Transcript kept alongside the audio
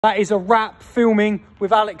That is a wrap filming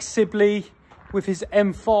with Alex Sibley with his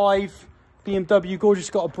M5 BMW. Gorgeous,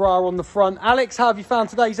 got a bra on the front. Alex, how have you found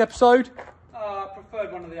today's episode? I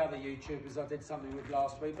preferred one of the other YouTubers I did something with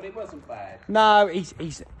last week, but it wasn't bad. No, he's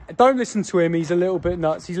don't listen to him. He's a little bit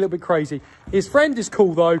nuts. He's a little bit crazy. His friend is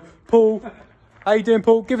cool though. Paul, how you doing,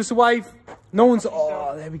 Paul? Give us a wave. No one's.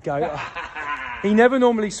 Oh, there we go. He never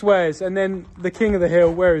normally swears. And then the king of the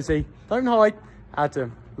hill. Where is he? Don't hide.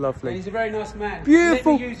 Adam. Lovely. And he's a very nice man.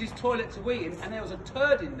 Beautiful. Let me use his toilet to eat him, and there was a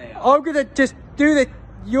turd in there. I'm gonna just do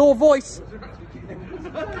your voice.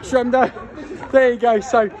 There you go.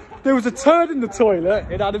 So there was a turd in the toilet,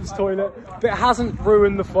 in Adam's toilet, but it hasn't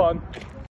ruined the fun.